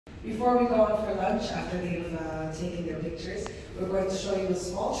Before we go on for lunch, after they've taken their pictures, we're going to show you a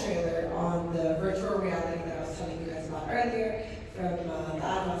small trailer on the virtual reality that I was telling you guys about earlier from the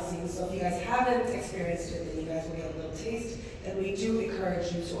Adwa scene. So if you guys haven't experienced it, then you guys will get a little taste. And we do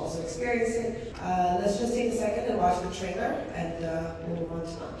encourage you to also experience it. Let's just take a second and watch the trailer, and we'll move on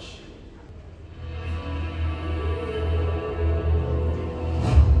to lunch.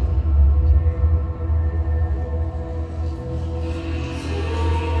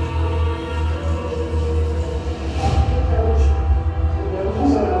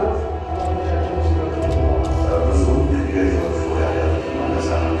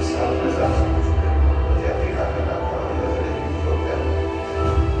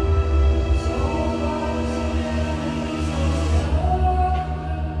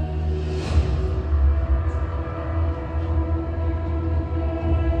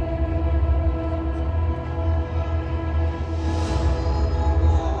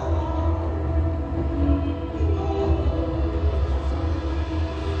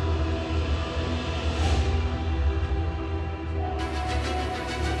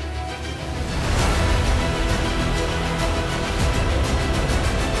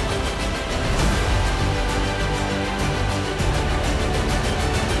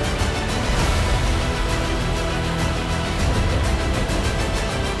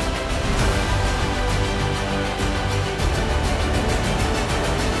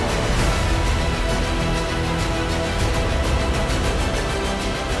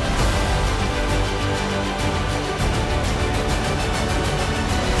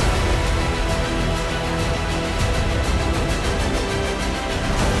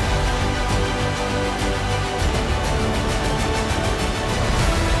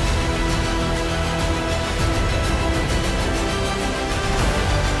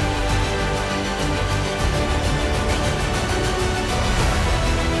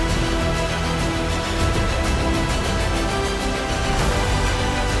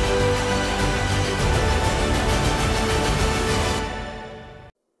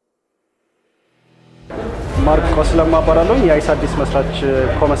 ማርቆስ ለማባራለው የiceAddis መስራች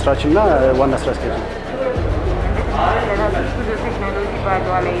ኮመስራችና ዋና ስራ አስኪያጅ ነው። ቴክኖሎጂ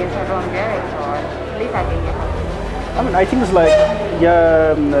በአድዋ ላይ የሰራው እንዲያይተዋል እንዴት አገኘው? I think it's like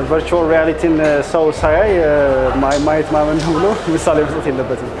virtual reality ሰው ሳያይ ማየት ማመን ነው ብሎ ምሳሌ መስጠት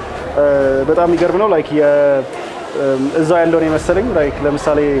የለበትም። በጣም ይገርም ነው like እዛው ያለው ነው መሰለኝ like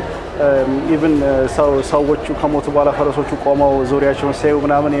ለምሳሌ even ሰዎቹ ከሞቱ በኋላ ፈረሶቹ ቆመው ዙሪያቸውን ሳዩ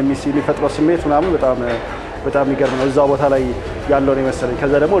ምናምን የሚፈጥረው ስሜት ምናምን በጣም ይገርም ነው። እዛው ቦታ ላይ ያለው ነው መሰለኝ።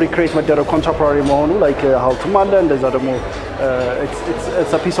 ከዛ ደግሞ ሪክሬት መደረግ ኮንቴምፖራሪ መሆኑ like ሀውልቱም አለ እንደዛ ደግሞ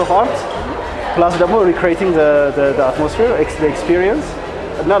it's a piece of art plus ደግሞ recreating the atmosphere the experience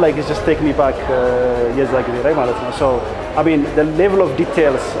እና like it's just take me back የዛ ጊዜ ላይ ማለት ነው. So I mean the level of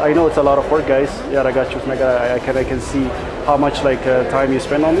details I know it's a lot of work guys ያረጋችሁት ነገር I can see how much like time you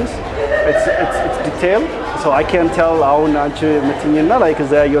spend on this. It's detailed so I can tell አሁን አንቺ ምትኝና like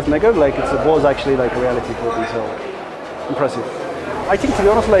እዛ ያየሁት ነገር like it was actually like reality for me so impressive. I think to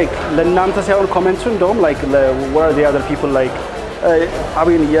be honest like ለእናንተ ሳይሆን ኮሜንቱ እንደውም like where are the other people like I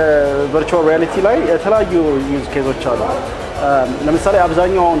mean የvirtual reality ላይ የተለያዩ ዩዝ ኬዞች አሉ። ለምሳሌ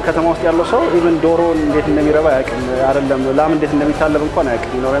አብዛኛው ከተማ ውስጥ ያለው ሰው even ዶሮ እንዴት እንደሚረባ ያውቃል አይደለም ላም እንዴት እንደሚታለብ እንኳን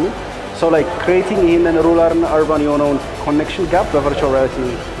ያውቃል you know what I mean so like creating ይሄንን rural and urban የሆነውን connection gap በvirtual reality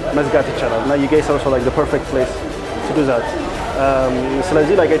መዝጋት ይቻላል እና you guys are also like the perfect place to do that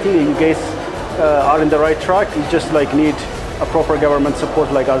ስለዚህ like I think you guys are in the right track you just like need a proper government support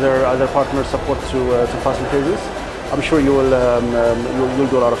like other partner support to facilitate this. I'm sure you'll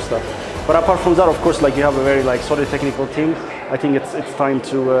do a lot of stuff. But apart from that, of course, like you have a very like solid technical team. I think it's time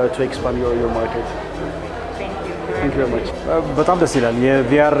to expand your market. Thank you very much. በጣም ደስ ይላል።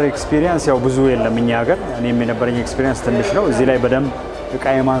 የቪአር ኤክስፒሪየንስ ያው ብዙ የለም እኛ ሀገር እኔም የነበረኝ ኤክስፒሪየንስ ትንሽ ነው። እዚህ ላይ በደንብ እቃ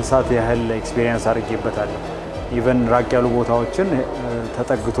የማንሳት ያህል ኤክስፒሪየንስ አድርጌበታለሁ። ኢቨን ራቅ ያሉ ቦታዎችን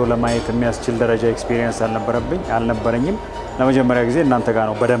ተጠግቶ ለማየት የሚያስችል ደረጃ ኤክስፒሪየንስ አልነበረኝም። ለመጀመሪያ ጊዜ እናንተ ጋር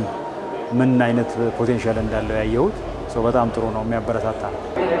ነው በደንብ ምን አይነት ፖቴንሻል እንዳለው ያየሁት። በጣም ጥሩ ነው የሚያበረታታ ነው።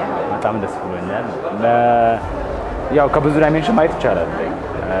 በጣም ደስ ብሎኛል። ያው ከብዙ ዳይሜንሽን ማየት ይቻላል።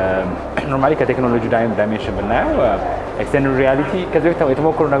 ኖርማሊ ከቴክኖሎጂ ዳይሜንሽን ብናየው ኤክስቴንድድ ሪያሊቲ ከዚህ በፊት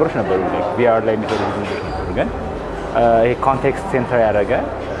የተሞከሩ ነገሮች ነበሩ ቪአር ላይ የሚሰሩ ብዙ ነገሮች ነበሩ ግን ይሄ ኮንቴክስት ሴንተር ያደረገ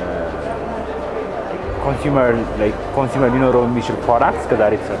ኮንሱመር ሊኖረው የሚችል ፕሮዳክት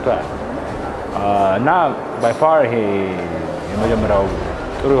እስከዛሬ ተሰርቶ እና ባይ ፋር ይሄ የመጀመሪያው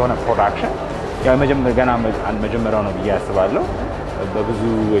ጥሩ የሆነ ፕሮዳክሽን ያው መጀመሪያው ነው ብዬ አስባለሁ። በብዙ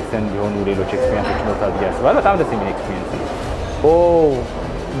ኤክስቴንድ የሆኑ ሌሎች ኤክስፒሪየንሶች ይኖራሉ ብዬ አስባለሁ። በጣም ደስ የሚል ኤክስፒሪየንስ ነው።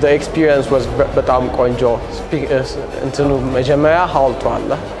 the experience was በጣም ቆንጆ እንትኑ መጀመሪያ ሐውልቱ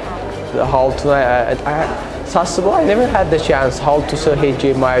አለ ሐውልቱ ሳስበው I never had the chance ሐውልቱ ስር ሄጄ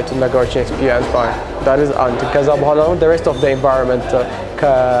ማየቱ ነገሮችን experience that is ከዛ በኋላ ነው the rest of the environment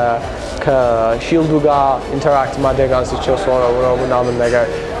ከሺልዱ ጋር interact ማድረግ አንስቼው ነው ምናምን ነገር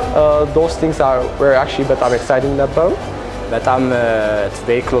those things were actually በጣም exciting ነበሩ በጣም it's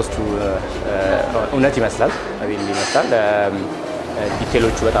very close to እውነት ይመስላል አብይ ይመስላል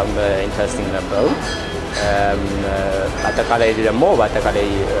ዲቴሎቹ በጣም ኢንተረስቲንግ ነበሩ አጠቃላይ ደግሞ በአጠቃላይ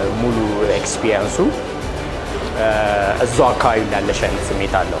ሙሉ ኤክስፒሪየንሱ እዛው አካባቢ እንዳለሽ አይነት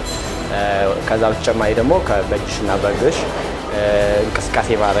ስሜት አለው ከዛ በተጨማሪ ደግሞ ከበጅሽና በግሽ እንቅስቃሴ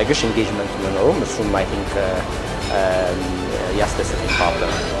ማድረግሽ ኢንጌጅመንት መኖሩም እሱም አይ ቲንክ ያስደስተኝ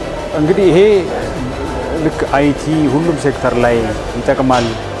ፕሮብለም እንግዲህ ይሄ ልክ አይቲ ሁሉም ሴክተር ላይ ይጠቅማል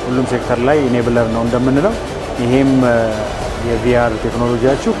ሁሉም ሴክተር ላይ ኢኔብለር ነው እንደምንለው ይሄም የቪአር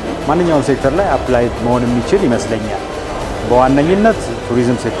ቴክኖሎጂያችሁ ማንኛውም ሴክተር ላይ አፕላይድ መሆን የሚችል ይመስለኛል በዋነኝነት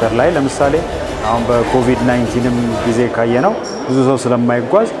ቱሪዝም ሴክተር ላይ ለምሳሌ አሁን በኮቪድ-19ም ጊዜ ካየነው ብዙ ሰው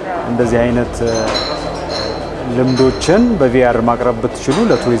ስለማይጓዝ እንደዚህ አይነት ልምዶችን በቪአር ማቅረብ ብትችሉ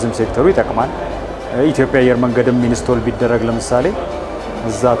ለቱሪዝም ሴክተሩ ይጠቅማል ኢትዮጵያ አየር መንገድም ኢንስቶል ቢደረግ ለምሳሌ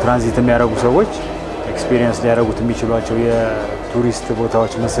እዛ ትራንዚት የሚያደርጉ ሰዎች ኤክስፒሪየንስ ሊያደርጉት የሚችሏቸው የቱሪስት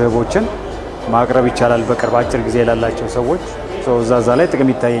ቦታዎች መስህቦችን ማቅረብ ይቻላል በቅርብ አጭር ጊዜ ላላቸው ሰዎች እዛ ላይ ጥቅም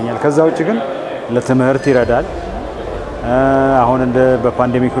ይታየኛል ከዛ ውጭ ግን ለትምህርት ይረዳል አሁን እንደ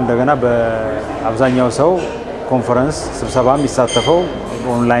በፓንዴሚኩ እንደገና በአብዛኛው ሰው ኮንፈረንስ ስብሰባ የሚሳተፈው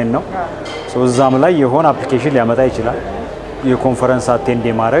ኦንላይን ነው እዛም ላይ የሆነ አፕሊኬሽን ሊያመጣ ይችላል የኮንፈረንስ አቴንድ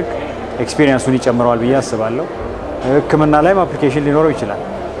የማድረግ ኤክስፒሪየንሱን ይጨምረዋል ብዬ አስባለሁ ህክምና ላይም አፕሊኬሽን ሊኖረው ይችላል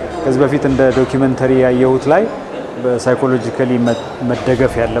ከዚህ በፊት እንደ ዶኪመንተሪ ያየሁት ላይ በሳይኮሎጂካሊ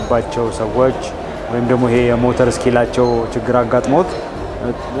መደገፍ ያለባቸው ሰዎች ወይም ደግሞ ይሄ የሞተር ስኪላቸው ችግር አጋጥሞት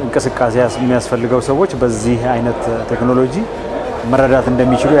እንቅስቃሴ የሚያስፈልገው ሰዎች በዚህ አይነት ቴክኖሎጂ መረዳት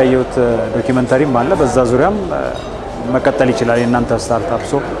እንደሚችሉ ያየሁት ዶኪመንተሪም አለ በዛ ዙሪያም መቀጠል ይችላል የእናንተ ስታርታፕ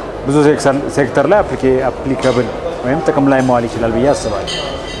ብዙ ሴክተር ላይ አፕሊካብል ወይም ጥቅም ላይ መዋል ይችላል ብዬ አስባለሁ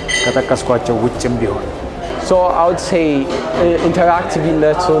ከጠቀስኳቸው ውጭም ቢሆን So I would say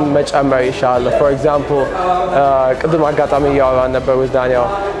interactiveness መጨመር ይሻላል for example ቅድም አጋጣሚ ያወራን ነበር with Daniel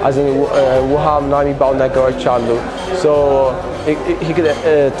as in ውሃ ምናምን የሚባሉ ነገሮች አሉ so he could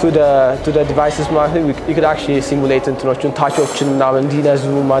to the devices he could actually simulate እንትኖቹን ታቾችን ምናምን እንዲነዙ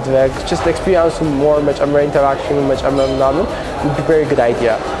ማድረግ just experience more መጨመር interaction መጨመር ምናምን would be very good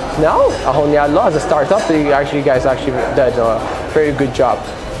idea now አሁን ያለው as a startup you guys actually did a very good job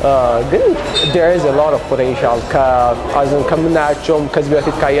ግን there is a lot of potential ከምናያቸውም ከዚህ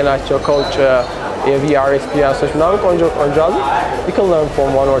በፊት ካየናቸው ከውጭ የቪአር ኤክስፒሪየንሶች ምናምን ቆንጆ አሉ we can learn from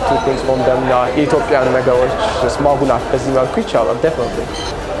one or two things from them የኢትዮጵያን ነገሮች ማጉላት በዚህ መልኩ ይቻላል definitely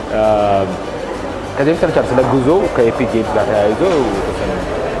ከዚህ በፊት ስለ ጉዞ ከኤፒክ ጌምስ ጋር ተያይዞ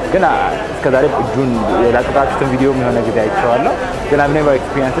ግን እስከዛሬ እጁን የላቀቃችሁትን ቪዲዮ የሆነ ጊዜ አይቼዋለሁ ግን I've never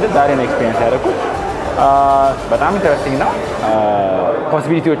experienced it ዛሬ ነው ኤክስፒሪየንስ ያደረኩት በጣም ኢንተረስቲንግ ነው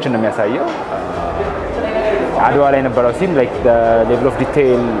ፖሲቢሊቲዎችን ነው የሚያሳየው አድዋ ላይ ነበረው ሲን ላይክ the level of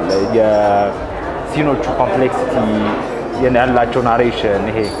detail የሲኖቹ ኮምፕሌክሲቲ ያላቸው ናሬሽን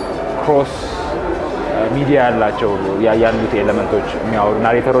ይሄ ክሮስ ሚዲያ ያላቸው ያሉት ኤሌመንቶች የሚያወሩ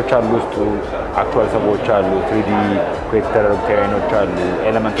ናሬተሮች አሉ ውስጡ አክቹዋል ሰዎች አሉ 3D ክሬተር ቴሬኖች አሉ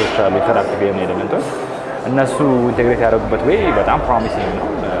ኤሌመንቶች አሉ ኢንተራክቲቭ ኤሌመንቶች እነሱ ኢንተግሬት ያደረጉበት ወይ በጣም ፕሮሚሲንግ ነው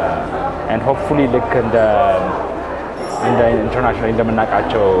and hopefully like in the international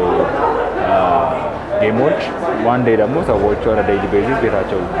እንደምናቃቸው ጌሞች one day ደግሞ ሰዎች on a daily basis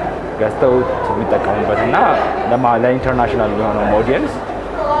ቤታቸው ገዝተው የሚጠቀሙበትና ለኢንተርናሽናል የሆነው ኦዲየንስ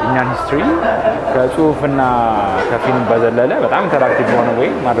እኛን ሂስትሪ ከጽሁፍና ከፊልም በዘለለ በጣም ኢንተራክቲቭ የሆነ ወይ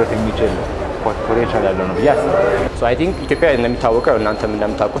ማድረስ የሚችል ፖቴንሻል ያለው ነው ብዬ አስባለሁ so I think ኢትዮጵያ እንደሚታወቀው እናንተም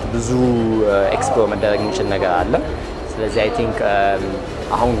እንደምታውቁት ብዙ ኤክስፕሎር መደረግ የሚችል ነገር አለ ስለዚህ I think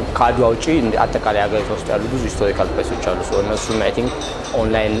አሁን ከአድዋ ውጪ አጠቃላይ ሀገሪቷ ውስጥ ያሉ ብዙ ሂስቶሪካል ፕሌሶች አሉ so እነሱን I think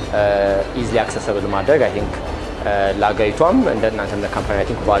ኦንላይን ኢዚሊ አክሰሰብል ማድረግ I think ለሀገሪቷም እንደናንተ እንደ ካምፓኒ I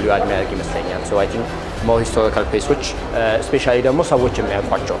think ቫልዩ አድ የሚያደርግ ይመስለኛል so I think ሞር ሂስቶሪካል ፕሌሶች ስፔሻሊ ደግሞ ሰዎች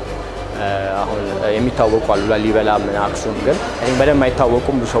የሚያውቋቸው አሁን የሚታወቁ አሉ ላሊበላ ምን አክሱም ግን I think በደንብ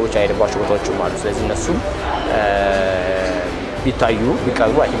አይታወቁም ብዙ ሰዎች አይደባቸው ቦታዎችም አሉ ስለዚህ እነሱም ቢታዩ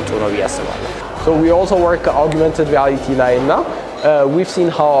ቢቀርቡ I think ጥሩ ነው ብዬ አስባለሁ so we also work augmented reality ላይ እና we've seen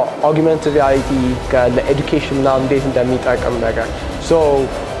how augmented reality the education now እንዴት እንደሚጠቅም ነገር so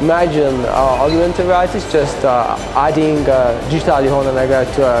imagine augmented reality is just adding digital የሆነ ነገር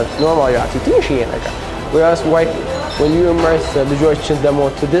to normal reality ትንሽዬ ነገር whereas when you immerse ልጆችን ደግሞ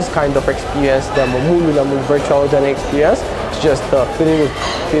to this kind of experience ደግሞ ሙሉ ለሙሉ virtual experience it's just the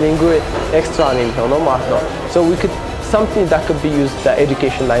feeling good extra name ነው ማለት ነው so we could something that could be used the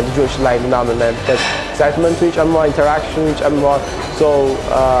education line ልጆች ላይ ምናምን ላይ because excitement ይጨምራል interaction ይጨምራል so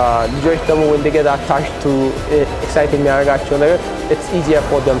ልጆች ደግሞ when they get attached to exciting የሚያደርጋቸው ነገር it's easier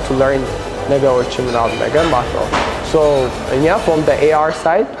for them to learn ነገሮች ምናምን ነገር ማለት ነው so yeah from the AR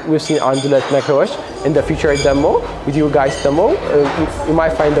side we've seen አንድ ሁለት ነገሮች in the future demo with you guys demo you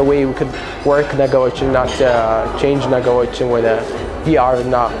might find a way we could work ነገሮችን not change ነገሮችን ወደ VR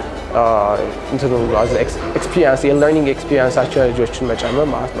እና እንትኑ as experience a learning experience አቸው ልጆችን መጨመር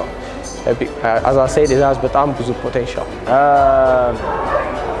ማለት ነው as I said it has በጣም ብዙ potential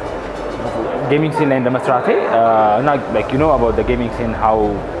gaming scene ላይ እንደመስራቴ እና like you know about the gaming scene how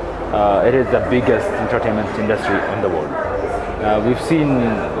it is the biggest entertainment industry in the world we've seen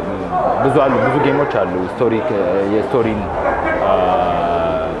ብዙ ጌሞች አሉ የስቶሪን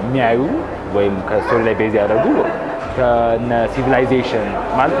የሚያዩ ወይም ከስቶሪ ላይ ቤዝ ያደርጉ ከነ ሲቪላይዜሽን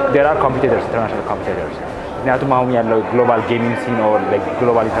ማለት there are competitors international competitors ምክንያቱም አሁን ያለው ግሎባል ጌሚንግ ሲን or like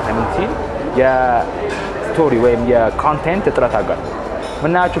ግሎባል ኢንተርቴይንመንት ሲን የስቶሪ ወይም የኮንቴንት እጥረት አጋር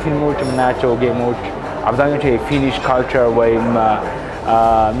ምናያቸው ፊልሞች ምናያቸው ጌሞች አብዛኞቹ የፊኒሽ ካልቸር ወይም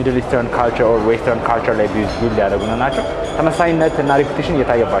ሚድል ኢስተርን ካልቸር or ዌስተርን ካልቸር ላይ ቢልድ ያደረጉ ናቸው ተመሳሳይነት እና ሪፒቲሽን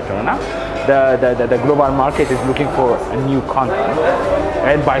እየታየባቸው ነውና the global market is looking for a new content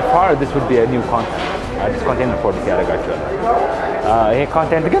and by far this would be a new content this content for this ያደርጋቸዋል ይሄ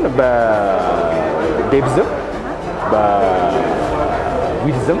ኮንቴንት ግን በዴፕዝም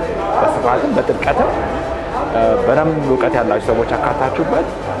በዊድዝም በስፋትም በጥልቀትም በደንብ እውቀት ያላቸው ሰዎች አካታችሁበት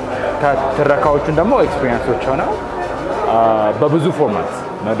ከትረካዎቹን ደግሞ ኤክስፒሪየንሶች ሆነው በብዙ ፎርማት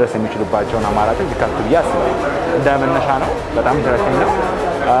መድረስ የሚችሉባቸውን አማራጮች ሊካተቱ ብዬ አስባለሁ እንደ መነሻ ነው በጣም ኢንተረስቲንግ ነው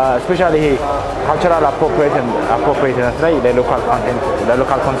ስፔሻሊ ይሄ ካልቸራል አፕሮፕሪየትነስ ላይ ለሎካል ኮንቴንት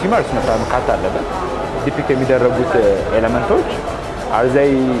ለሎካል ኮንሱመርስ መካተት አለበት ዲፒክት የሚደረጉት ኤሌመንቶች are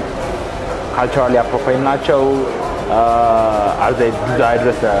they culturally appropriate ናቸው are they do they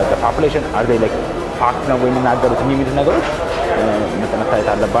address the population are they like ፋክት ነው የሚናገሩት የሚሉት ነገሮች መተመታየት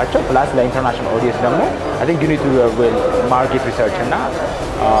አለባቸው ፕላስ ለኢንተርናሽናል ኦዲየንስ ደግሞ I think you need to do a market research እና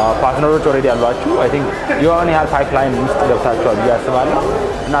ፓርትነሮች ኦልሬዲ አሏችሁ I think የሆነ ያህል ፓይፕላይን ውስጥ ገብታችኋል ብዬ አስባለሁ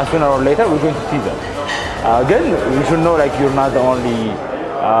እና sooner or later we're going to see them again you should know like you're not the only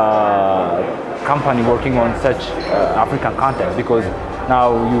company working on such African content because now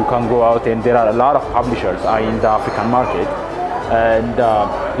you can go out and there are a lot of publishers in the African market and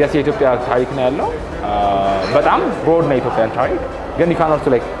yes የኢትዮጵያ ታሪክ ነው ያለው በጣም broad ነው የኢትዮጵያን ታሪክ ግን you can also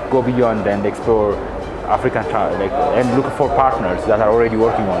like go beyond and explore African like and look for partners that are already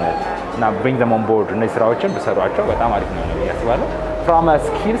working on it እና bring them on board እነዚህ ስራዎችን ብሰሯቸው በጣም አሪፍ ነው ያስባለሁ from a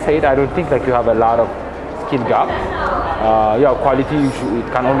skill side I don't think like you have a lot of skill gap yeah quality it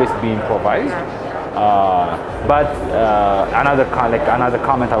can always be improvised but another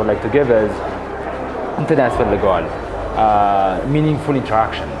comment I would like to give is እንትን ያስፈልገዋል meaningful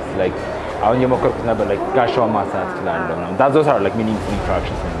interactions like አሁን የሞከርኩት ነበር like ጋሻውን ማንሳት እችላለሁ ነው those are like meaningful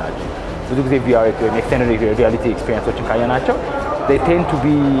interactions ናቸው ብዙ ጊዜ VR extended reality experienceዎችን ካየናቸው they tend to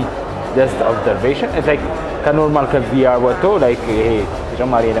be just observation it's like ከኖርማል ከVR ወጥቶ like ይሄ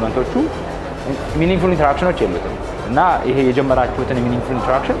ተጨማሪ ኤሌመንቶቹ meaningful interactionዎች የሉትም እና ይሄ የጀመራችሁትን meaningful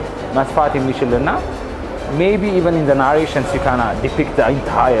interaction መስፋት የሚችልና maybe even in the narrations you can depict the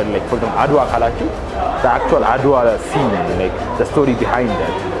entire like for them Adwa ካላችሁ the actual Adwa scene like the story behind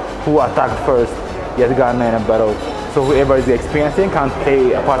it who attacked first የት ጋር ነው የነበረው so whoever is experiencing can play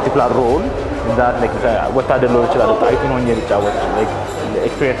a particular role in that like ወታደር ሊሆን ይችላል ጣይቱን ሆኜ ልጫወት like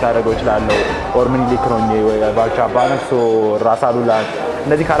experience አደረገው ይችላለሁ or ምኒልክ ሆኜ ወይ ባልቻ ባነሶ ራስ አሉላ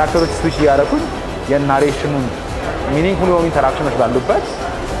እነዚህ ካራክተሮች ስዊች ያደረኩኝ የናሬሽኑን meaningful የሆኑ ኢንተራክሽኖች ባሉበት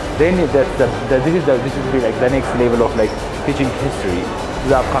then this is like the next level of like teaching history to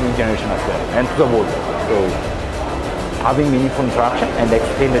the upcoming generation as well and to the world so having meaningful interaction and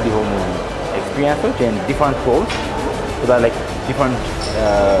extended the whole experiences and different roles so that like different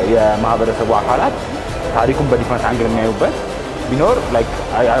የማህበረሰቡ አካላት ታሪኩን በዲፈረንት አንግል የሚያዩበት ቢኖር like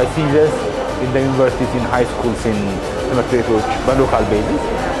I see this in the universities in high schools in ትምህርት ቤቶች በሎካል ቤዚስ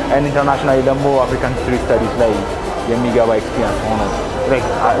and internationally ደግሞ African history studies ላይ የሚገባ ኤክስፒሪየንስ ሆኖ like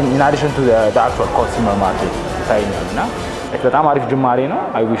in addition to the actual consumer market ይታየኛል እና በጣም አሪፍ ጅማሬ ነው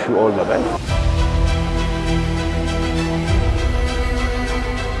I wish you all the best